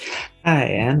Hi,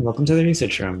 and welcome to the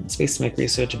Research Room, a space to make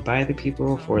research by the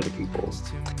people for the people.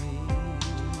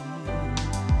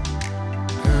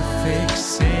 Perfect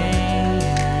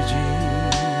synergy.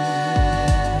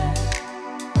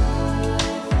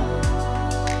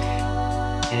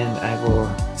 And I will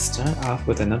start off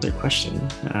with another question.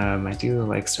 I do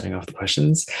like starting off the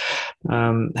questions.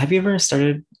 Have you ever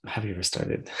started? Have you ever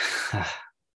started?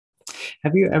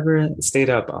 Have you ever stayed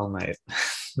up all night?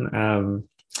 um,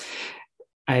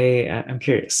 I'm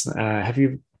curious. Have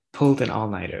you pulled an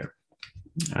all-nighter?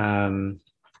 Um,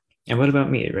 and what about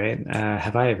me, right?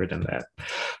 Have I ever done that?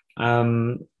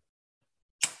 Um,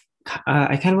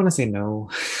 I kind of want to say no.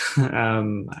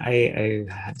 I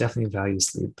definitely value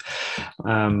sleep,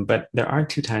 but there are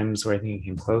two times where I think it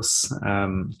came close.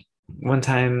 One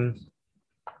time,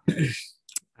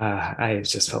 I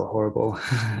just felt horrible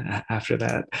after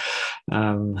that.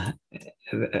 Um,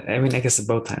 I mean, I guess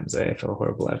both times I felt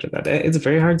horrible after that. It's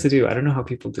very hard to do. I don't know how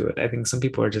people do it. I think some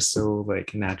people are just so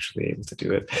like naturally able to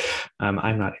do it. I'm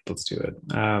not able to do it.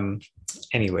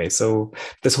 Anyway, so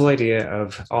this whole idea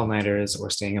of all-nighters or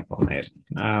staying up all night,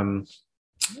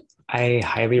 I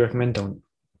highly recommend don't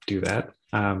do that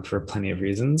for plenty of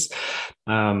reasons.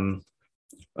 Um,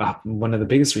 One of the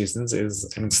biggest reasons is,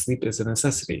 I mean, sleep is a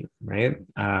necessity, right?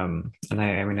 I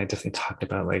mean, I definitely talked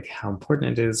about like how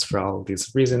important it is for all of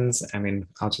these reasons. I mean,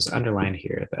 I'll just underline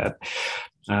here that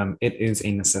it is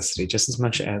a necessity, just as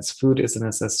much as food is a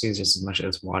necessity, just as much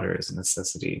as water is a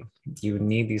necessity. You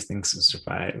need these things to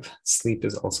survive. Sleep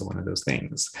is also one of those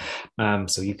things.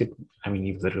 So you could, I mean,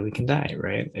 you literally can die,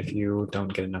 right? If you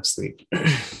don't get enough sleep.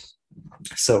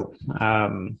 So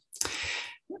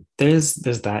there's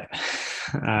that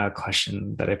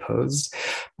question that I posed.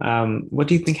 What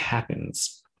do you think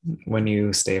happens when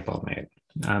you stay up all night?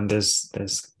 There's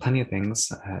plenty of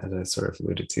things as I sort of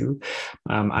alluded to.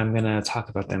 I'm gonna talk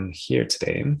about them here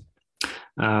today.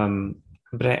 Um,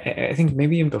 but I think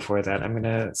maybe even before that, I'm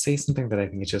gonna say something that I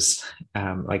think is just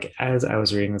like as I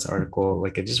was reading this article,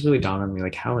 like it just really dawned on me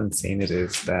like how insane it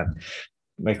is that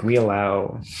like we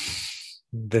allow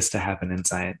this to happen in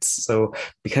science. So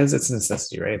because it's a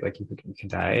necessity, right? Like you can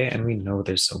die, and we know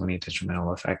there's so many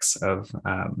detrimental effects of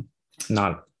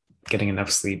not getting enough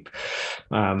sleep.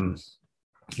 Um,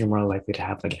 you're more likely to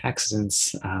have like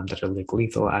accidents that are like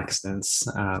lethal accidents,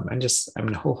 and just I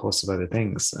mean a whole host of other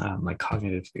things like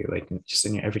cognitively, like just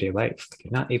in your everyday life. Like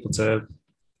you're not able to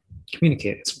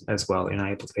communicate as well. You're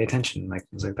not able to pay attention, like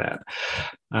things like that.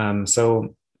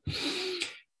 So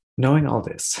knowing all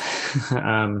this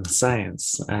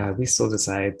science, we still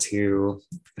decide to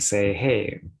say,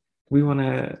 hey, we want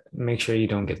to make sure you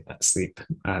don't get that sleep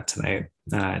tonight,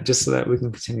 just so that we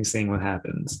can continue seeing what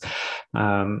happens.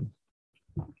 Um,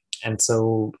 and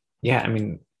so, yeah, I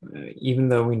mean, even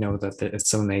though we know that it's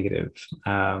so negative,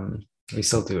 we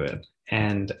still do it.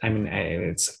 And I mean,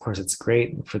 it's of course it's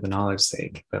great for the knowledge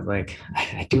sake, but like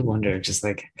I do wonder, just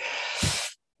like,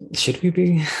 should we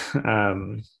be?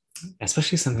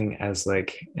 Especially something as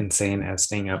like insane as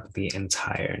staying up the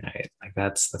entire night. Like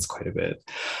that's quite a bit.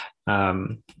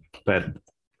 Um, but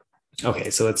okay,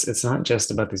 so it's not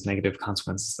just about these negative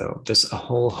consequences though. There's a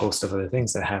whole host of other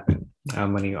things that happen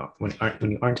when you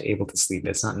aren't able to sleep.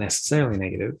 It's not necessarily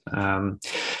negative.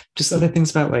 Just other things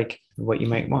about like what you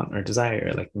might want or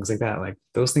desire, like things like that. Like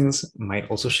those things might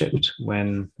also shift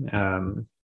when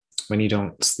you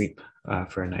don't sleep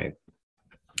for a night.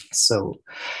 So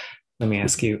let me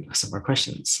ask you some more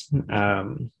questions.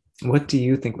 What do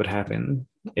you think would happen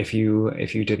if you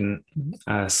didn't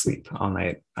sleep all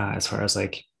night, as far as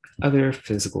like other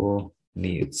physical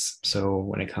needs? So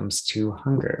when it comes to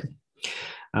hunger,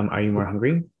 are you more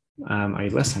hungry? Are you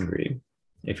less hungry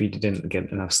if you didn't get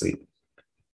enough sleep?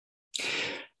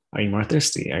 Are you more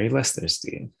thirsty? Are you less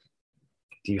thirsty?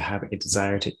 Do you have a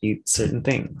desire to eat certain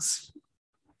things?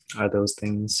 Are those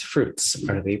things fruits?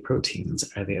 Are they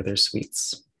proteins? Are they other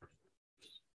sweets?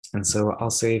 And so I'll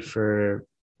say for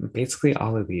basically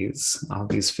all of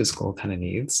these physical kind of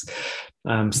needs,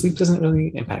 sleep doesn't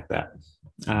really impact that.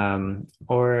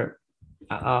 Or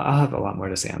I'll have a lot more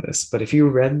to say on this, but if you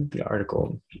read the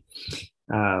article,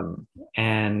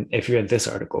 and if you read this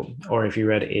article, or if you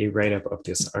read a write up of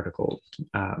this article,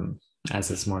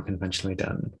 as it's more conventionally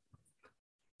done,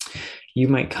 you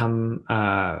might come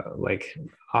like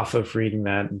off of reading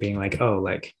that and being like, oh,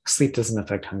 like sleep doesn't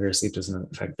affect hunger, sleep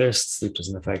doesn't affect thirst, sleep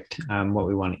doesn't affect what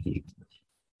we want to eat.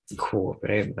 Cool,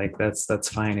 right? Like that's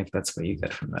fine if that's what you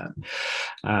get from that.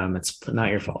 It's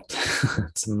not your fault.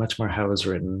 It's much more how it was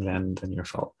written than your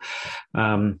fault. But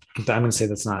I'm going to say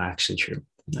that's not actually true.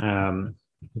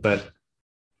 But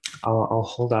I'll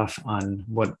hold off on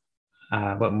what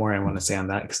what more I want to say on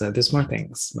that, because there's more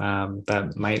things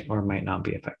that might or might not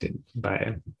be affected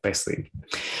by sleep.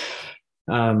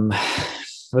 Um,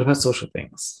 what about social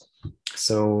things?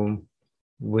 So,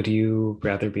 would you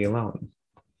rather be alone?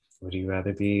 Would you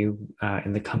rather be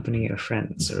in the company of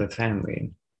friends or with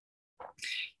family?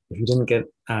 If you didn't get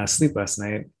sleep last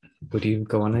night, would you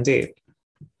go on a date?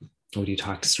 Would you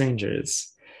talk to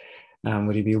strangers?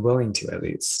 Would you be willing to at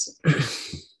least?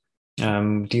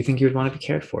 Do you think you would want to be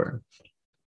cared for?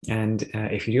 And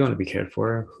if you do want to be cared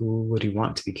for, who would you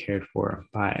want to be cared for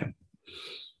by?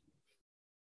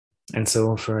 And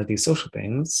so for these social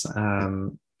things,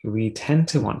 we tend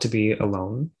to want to be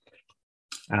alone.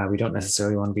 We don't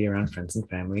necessarily want to be around friends and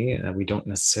family. We don't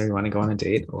necessarily want to go on a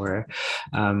date or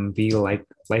be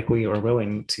likely or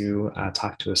willing to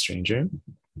talk to a stranger.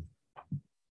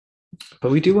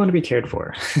 But we do want to be cared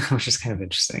for, which is kind of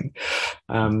interesting.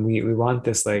 We want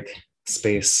this like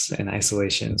space and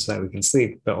isolation so that we can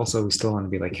sleep, but also we still want to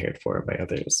be like cared for by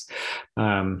others.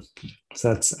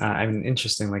 So that's an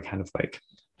interesting like kind of like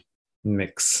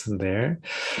mix there.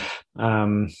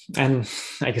 And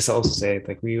I guess I'll also say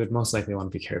like we would most likely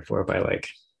want to be cared for by like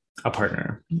a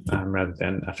partner rather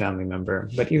than a family member.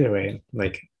 But either way,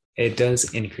 like it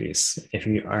does increase if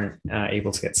you aren't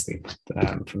able to get sleep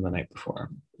from the night before.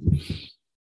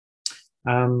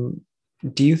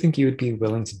 Do you think you would be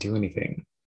willing to do anything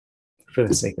for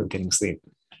the sake of getting sleep?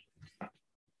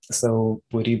 So,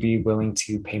 would you be willing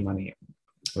to pay money?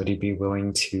 Would you be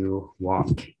willing to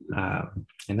walk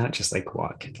and not just like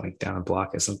walk like down a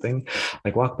block or something,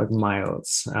 like walk like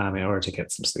miles in order to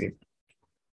get some sleep?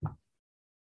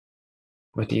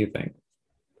 What do you think?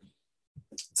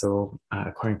 So,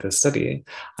 according to the study,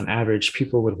 on average,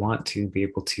 people would want to be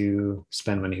able to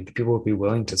spend money. People would be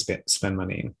willing to spend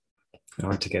money in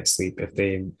order to get sleep if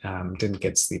they didn't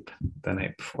get sleep the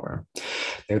night before.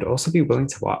 They would also be willing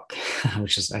to walk,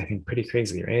 which is, I think, pretty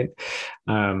crazy, right?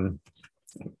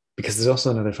 Because there's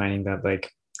also another finding that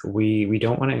like we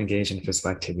don't want to engage in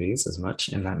physical activities as much,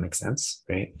 and that makes sense,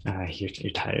 right?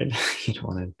 You're tired, you don't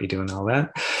want to be doing all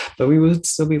that, but we would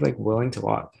still be like willing to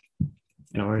walk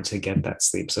in order to get that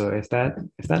sleep. So if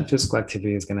that physical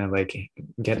activity is gonna like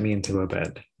get me into a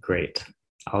bed, great,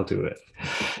 I'll do it.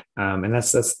 And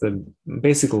that's the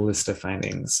basic list of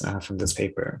findings from this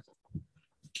paper.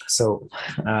 So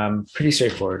pretty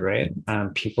straightforward,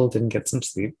 right? People didn't get some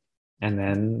sleep, and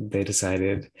then they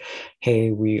decided,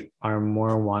 hey, we are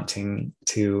more wanting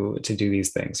to do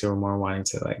these things. We're more wanting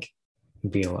to like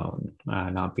be alone,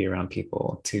 not be around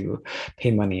people, to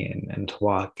pay money and to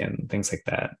walk and things like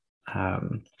that.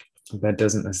 That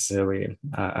doesn't necessarily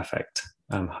affect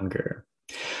hunger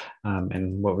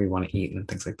and what we want to eat and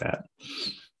things like that.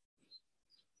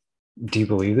 Do you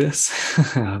believe this?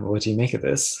 What do you make of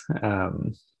this?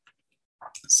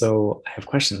 So I have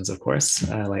questions, of course.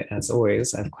 Like as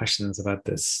always, I have questions about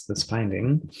this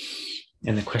finding,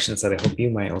 and the questions that I hope you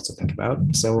might also think about.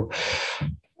 So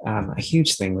a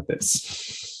huge thing with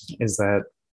this is that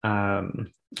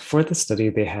for the study,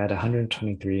 they had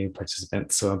 123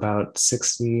 participants. So about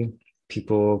 60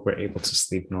 people were able to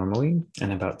sleep normally,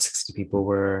 and about 60 people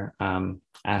were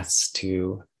asked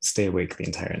to stay awake the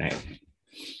entire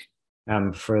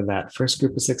night. For that first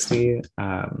group of 60,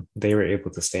 they were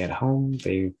able to stay at home.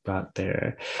 They got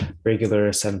their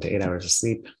regular 7 to 8 hours of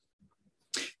sleep.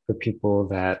 For people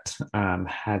that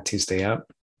had to stay up,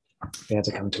 they had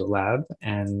to come to a lab,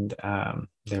 and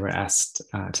they were asked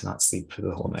to not sleep for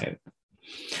the whole night.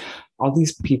 All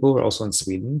these people were also in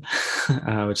Sweden,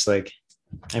 which like,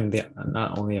 I mean, they,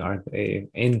 not only are they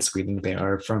in Sweden, they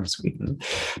are from Sweden.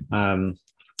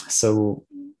 So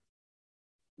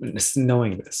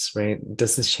knowing this, right,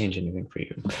 does this change anything for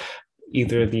you?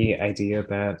 Either the idea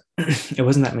that it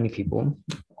wasn't that many people,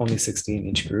 only 60 in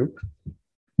each group,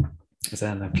 is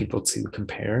that enough people to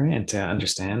compare and to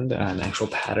understand an actual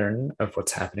pattern of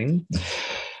what's happening?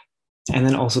 And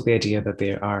then also the idea that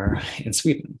they are in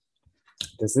Sweden.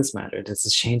 Does this matter? Does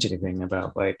this change anything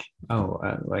about like,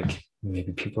 like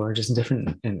maybe people are just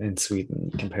different in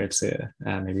Sweden compared to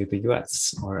maybe the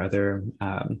US or other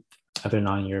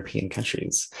non-European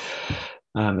countries?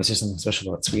 Is there something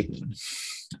special about Sweden?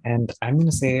 And I'm going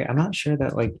to say, I'm not sure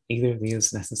that like either of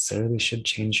these necessarily should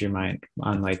change your mind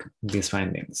on like these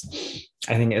findings.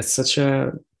 I think it's such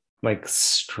a like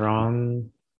strong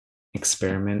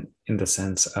experiment in the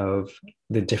sense of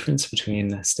the difference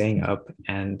between staying up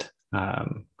and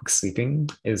sleeping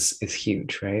is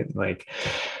huge, right? Like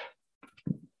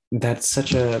that's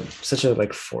such a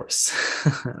like force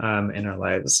in our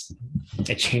lives.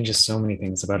 It changes so many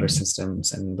things about our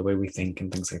systems and the way we think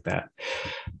and things like that.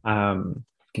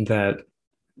 That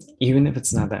even if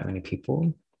it's not that many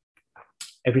people,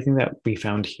 everything that we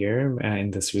found here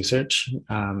in this research,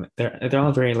 they're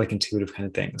all very like intuitive kind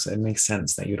of things. It makes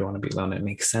sense that you don't want to be alone. It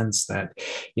makes sense that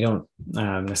you don't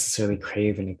necessarily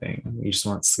crave anything. You just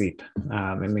want sleep.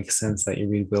 It makes sense that you're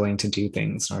really willing to do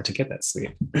things in order to get that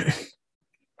sleep.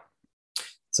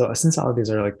 So since all of these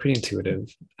are like pretty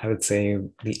intuitive, I would say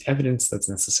the evidence that's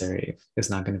necessary is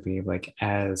not going to be like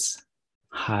as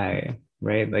high,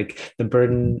 right? Like the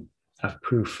burden of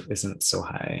proof isn't so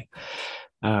high.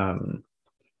 Um,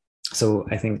 so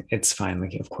I think it's fine.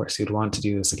 Like, of course, you'd want to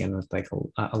do this again with like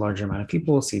a larger amount of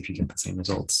people, see if you get the same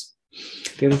results.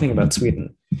 The other thing about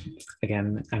Sweden,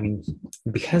 again, I mean,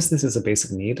 because this is a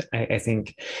basic need, I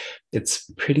think it's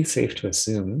pretty safe to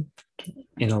assume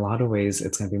in a lot of ways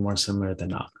it's going to be more similar than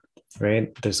not, right?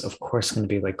 There's of course going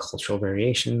to be like cultural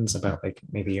variations about like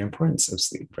maybe your importance of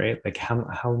sleep, right? Like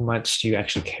how much do you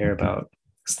actually care about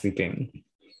sleeping?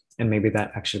 And maybe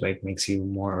that actually like makes you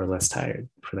more or less tired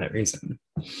for that reason.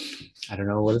 I don't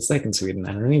know what it's like in Sweden.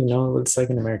 I don't even know what it's like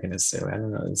in America necessarily. I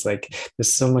don't know. It's like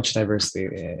there's so much diversity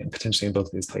potentially in both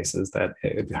of these places that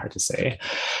it would be hard to say.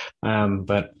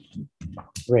 But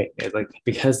right, like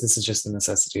because this is just a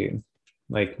necessity.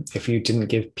 Like if you didn't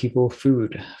give people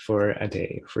food for a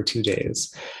day, for 2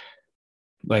 days,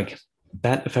 like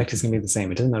that effect is going to be the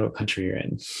same. It doesn't matter what country you're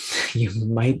in. You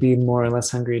might be more or less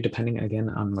hungry depending again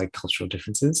on like cultural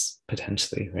differences,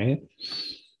 potentially, right?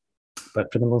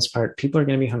 But for the most part, people are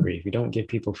going to be hungry. If you don't give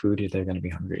people food, they're going to be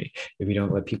hungry. If you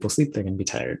don't let people sleep, they're going to be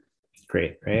tired.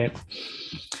 Great, right?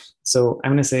 So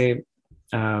I'm going to say,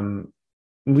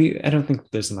 I don't think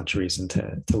there's much reason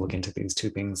to look into these two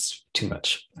things too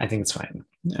much. I think it's fine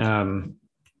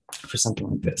for something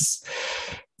like this.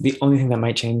 The only thing that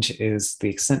might change is the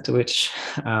extent to which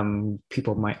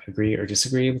people might agree or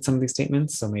disagree with some of these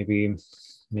statements. So maybe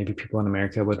people in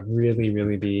America would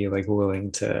really be like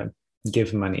willing to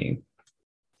give money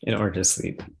in order to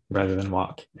sleep rather than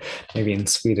walk. Maybe in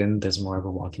Sweden, there's more of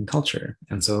a walking culture.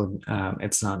 And so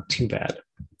it's not too bad.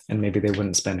 And maybe they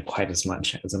wouldn't spend quite as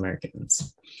much as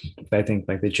Americans. But I think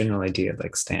like the general idea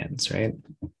like stands, right?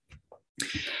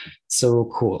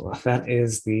 So cool. That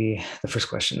is the first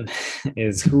question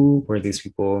is who were these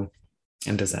people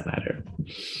and does that matter?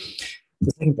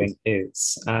 The second thing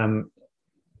is,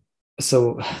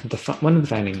 so one of the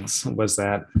findings was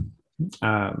that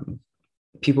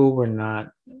people were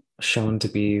not shown to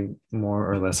be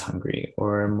more or less hungry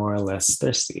or more or less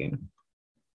thirsty.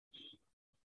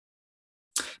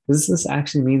 Does this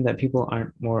actually mean that people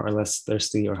aren't more or less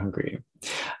thirsty or hungry?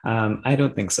 I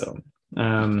don't think so.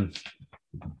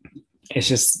 It's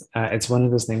just, it's one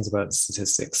of those things about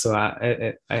statistics. So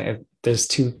there's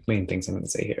two main things I'm going to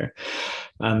say here.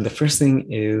 The first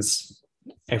thing is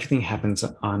everything happens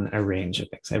on a range of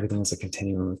things. Everything is a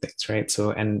continuum of things, right?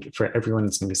 So, and for everyone,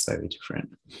 it's going to be slightly different,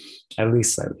 at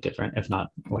least slightly different, if not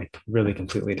like really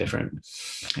completely different.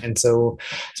 And so,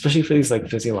 especially for these like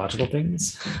physiological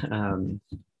things,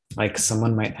 like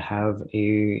someone might have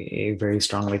a very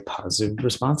strong like positive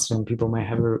response and people might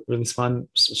have a really strong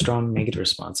negative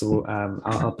response. So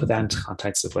I'll put that into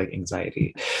context of like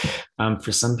anxiety.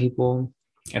 For some people,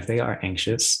 if they are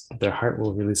anxious, their heart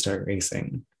will really start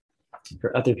racing.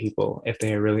 For other people, if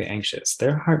they are really anxious,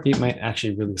 their heartbeat might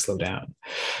actually really slow down.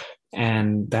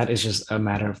 And that is just a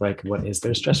matter of like, what is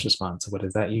their stress response? What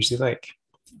is that usually like?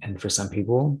 And for some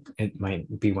people, it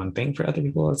might be one thing. For other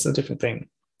people, it's a different thing.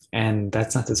 And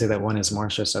that's not to say that one is more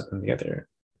stressed out than the other.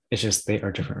 It's just they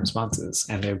are different responses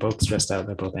and they're both stressed out,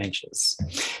 they're both anxious.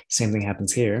 Same thing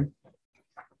happens here.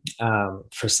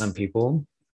 For some people,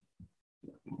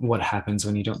 what happens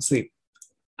when you don't sleep?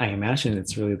 I imagine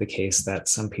it's really the case that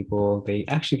some people, they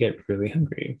actually get really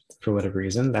hungry for whatever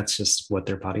reason. That's just what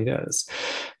their body does.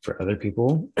 For other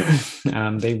people,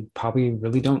 they probably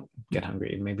really don't get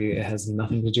hungry. Maybe it has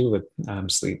nothing to do with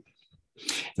sleep.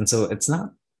 And so it's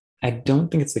not, I don't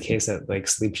think it's the case that like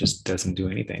sleep just doesn't do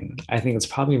anything. I think it's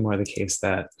probably more the case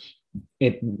that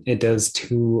it does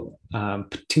two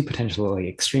potentially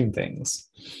extreme things.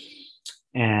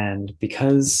 And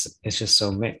because it's just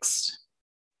so mixed,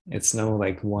 it's no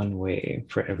like one way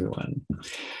for everyone.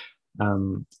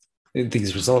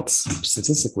 These results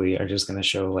statistically are just going to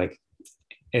show like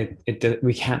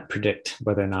we can't predict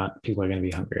whether or not people are going to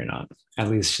be hungry or not, at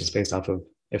least just based off of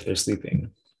if they're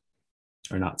sleeping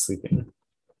or not sleeping.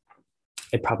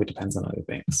 It probably depends on other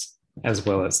things as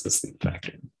well as the sleep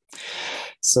factor.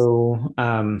 So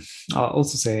I'll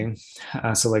also say,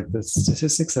 so like the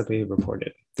statistics that they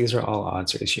reported, these are all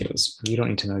odds ratios. You don't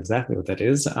need to know exactly what that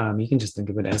is. You can just think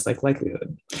of it as like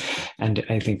likelihood. And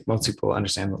I think most people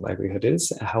understand what likelihood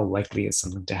is. How likely is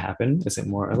something to happen? Is it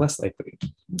more or less likely?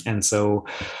 And so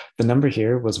the number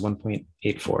here was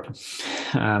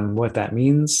 1.84. What that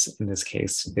means in this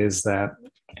case is that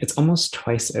it's almost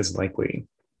twice as likely.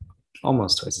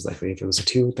 Almost twice as likely. If it was a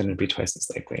 2, then it'd be twice as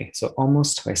likely. So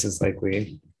almost twice as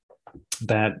likely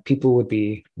that people would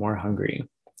be more hungry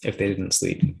if they didn't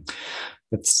sleep.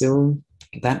 But still,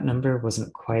 that number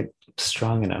wasn't quite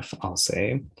strong enough, I'll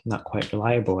say, not quite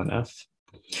reliable enough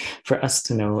for us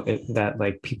to know that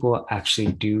like people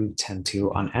actually do tend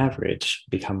to, on average,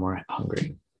 become more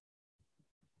hungry.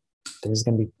 There's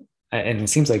going to be, and it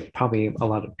seems like probably a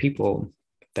lot of people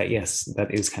that yes,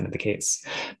 that is kind of the case,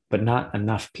 but not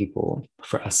enough people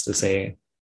for us to say,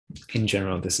 in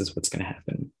general, this is what's going to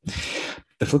happen.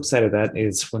 The flip side of that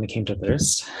is when it came to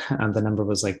thirst, the number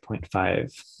was like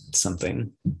 0.5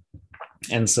 something.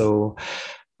 And so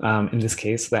in this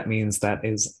case, that means that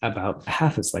is about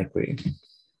half as likely.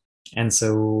 And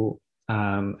so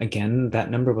again,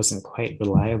 that number wasn't quite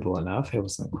reliable enough. It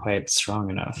wasn't quite strong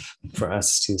enough for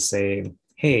us to say,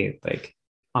 hey, like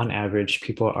on average,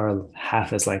 people are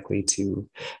half as likely to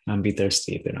be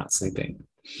thirsty if they're not sleeping.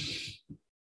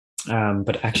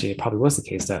 But actually, it probably was the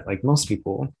case that like most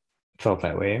people felt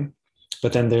that way.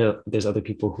 But then there's other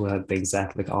people who had the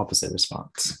exact like opposite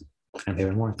response, and they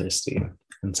were more thirsty.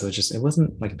 And so it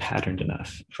wasn't like patterned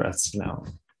enough for us to know.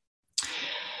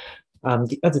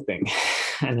 The other thing,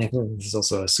 and I think this is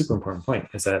also a super important point,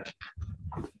 is that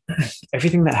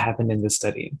everything that happened in this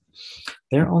study,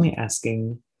 they're only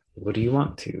asking, what do you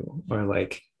want to? Or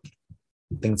like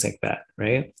things like that,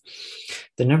 right?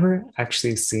 They're never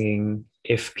actually seeing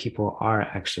if people are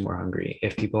actually more hungry,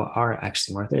 if people are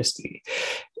actually more thirsty,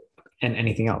 and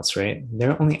anything else, right?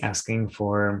 They're only asking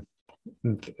for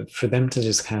them to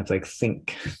just kind of like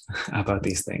think about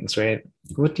these things, right?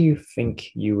 What do you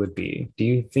think you would be? Do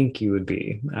you think you would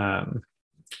be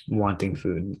wanting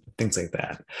food? Things like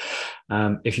that.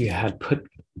 If you had put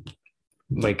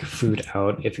like food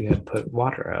out, if you had put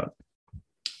water out,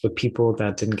 would people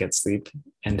that didn't get sleep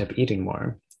end up eating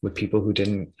more? Would people who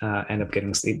didn't end up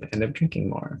getting sleep end up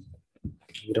drinking more?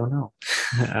 We don't know.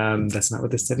 That's not what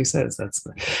the study says.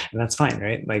 That's fine,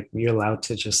 right? Like you're allowed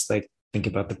to just like think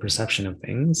about the perception of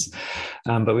things,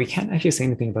 but we can't actually say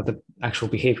anything about the actual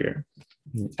behavior.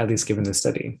 At least given the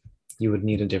study, you would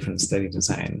need a different study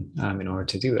design in order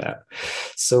to do that.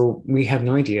 So we have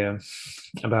no idea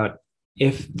about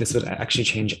if this would actually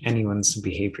change anyone's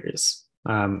behaviors.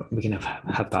 We can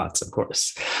have thoughts, of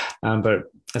course, but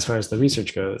as far as the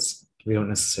research goes, we don't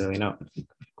necessarily know.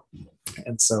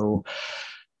 And so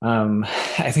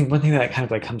I think one thing that kind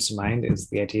of like comes to mind is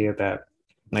the idea that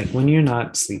like when you're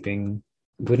not sleeping,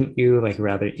 wouldn't you like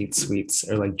rather eat sweets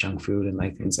or like junk food and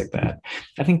like things like that?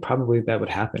 I think probably that would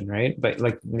happen, right? But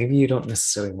like maybe you don't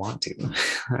necessarily want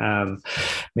to.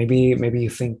 Maybe you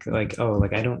think like, oh,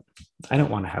 like I don't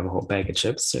want to have a whole bag of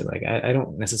chips, or like I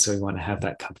don't necessarily want to have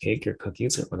that cupcake or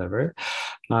cookies or whatever.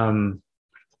 Um,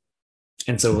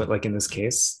 and so like in this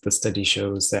case, the study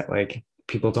shows that like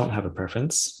people don't have a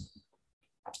preference.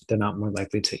 They're not more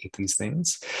likely to eat these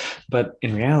things. But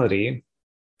in reality,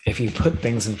 if you put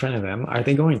things in front of them, are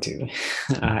they going to?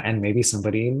 And maybe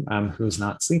somebody who's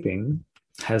not sleeping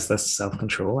has less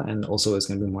self-control and also is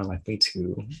going to be more likely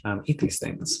to eat these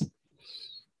things.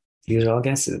 These are all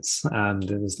guesses.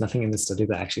 There's nothing in the study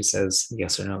that actually says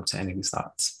yes or no to any of these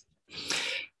thoughts.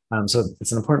 So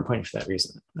it's an important point for that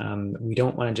reason. We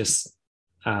don't want to just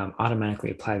automatically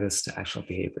apply this to actual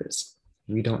behaviors.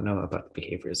 We don't know about the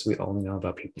behaviors. We only know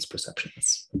about people's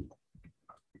perceptions.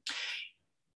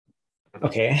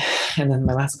 Okay, and then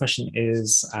my last question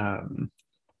is,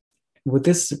 would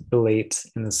this relate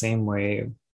in the same way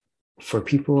for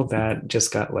people that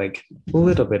just got like a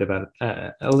little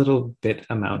bit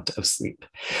amount of sleep,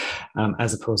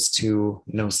 as opposed to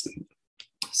no sleep?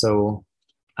 So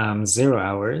 0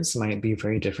 hours might be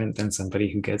very different than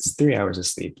somebody who gets 3 hours of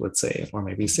sleep, let's say, or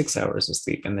maybe 6 hours of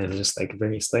sleep, and they're just like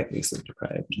very slightly sleep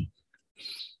deprived.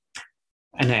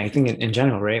 And I think in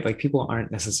general, right, like people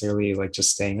aren't necessarily like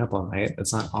just staying up all night.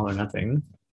 It's not all or nothing.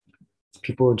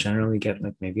 People generally get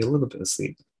like maybe a little bit of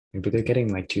sleep. Maybe they're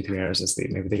getting like 2, 3 hours of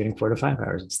sleep. Maybe they're getting 4 to 5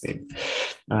 hours of sleep,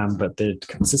 but they're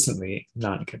consistently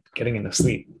not getting enough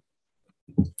sleep,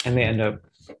 and they end up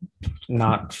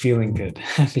not feeling good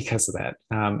because of that.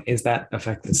 Is that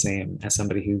effect the same as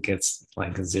somebody who gets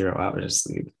like 0 hours of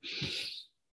sleep?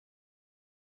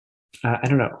 I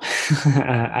don't know.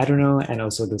 I don't know. And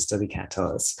also, the study can't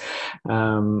tell us.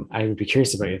 I would be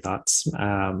curious about your thoughts.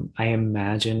 I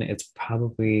imagine it's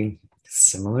probably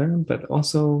similar, but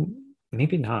also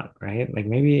maybe not, right? Like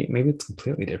maybe it's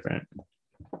completely different.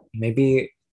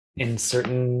 Maybe in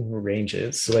certain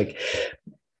ranges. So like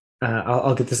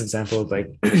I'll get this example of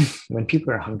like when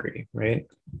people are hungry, right?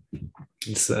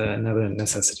 It's another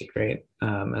necessity, right?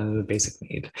 Another basic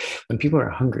need. When people are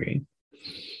hungry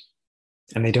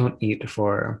and they don't eat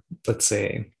for, let's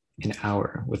say, an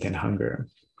hour within hunger,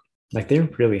 like they're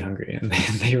really hungry and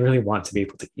they really want to be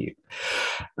able to eat.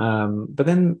 But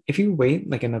then if you wait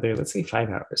like another, let's say 5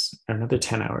 hours or another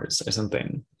 10 hours or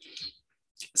something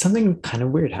kind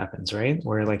of weird happens, right?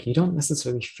 Where like you don't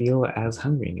necessarily feel as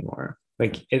hungry anymore.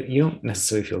 Like you don't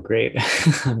necessarily feel great,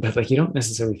 but like you don't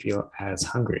necessarily feel as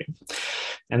hungry.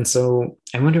 And so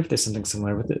I wonder if there's something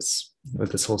similar with this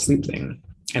whole sleep thing.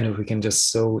 And if we can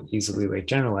just so easily like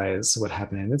generalize what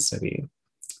happened in this study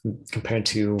compared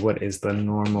to what is the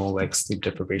normal like sleep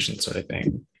deprivation sort of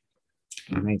thing,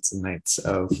 nights and nights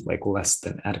of like less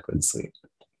than adequate sleep.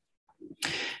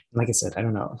 Like I said, I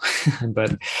don't know,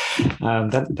 but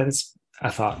that is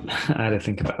a thought to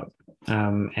think about.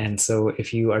 And so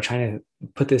if you are trying to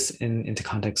put this into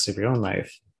context of your own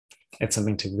life, it's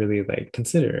something to really like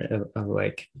consider of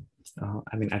like,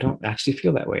 I mean, I don't actually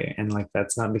feel that way. And like,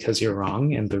 that's not because you're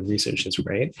wrong and the research is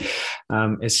right.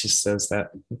 It just says that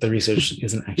the research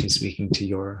isn't actually speaking to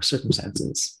your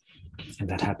circumstances. And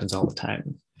that happens all the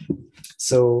time.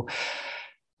 So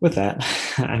with that,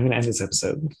 I'm going to end this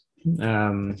episode.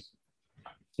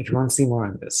 If you want to see more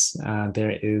on this,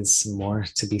 there is more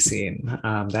to be seen.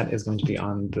 That is going to be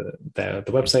on the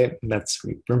website. That's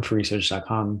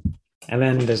roomforresearch.com. And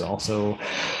then there's also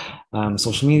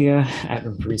social media at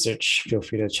Room for Research. Feel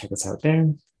free to check us out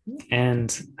there.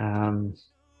 And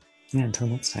yeah, until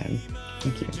next time,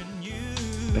 thank you.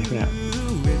 Bye for now.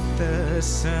 With the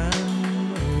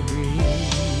summer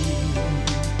breeze,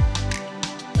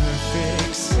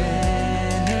 perfect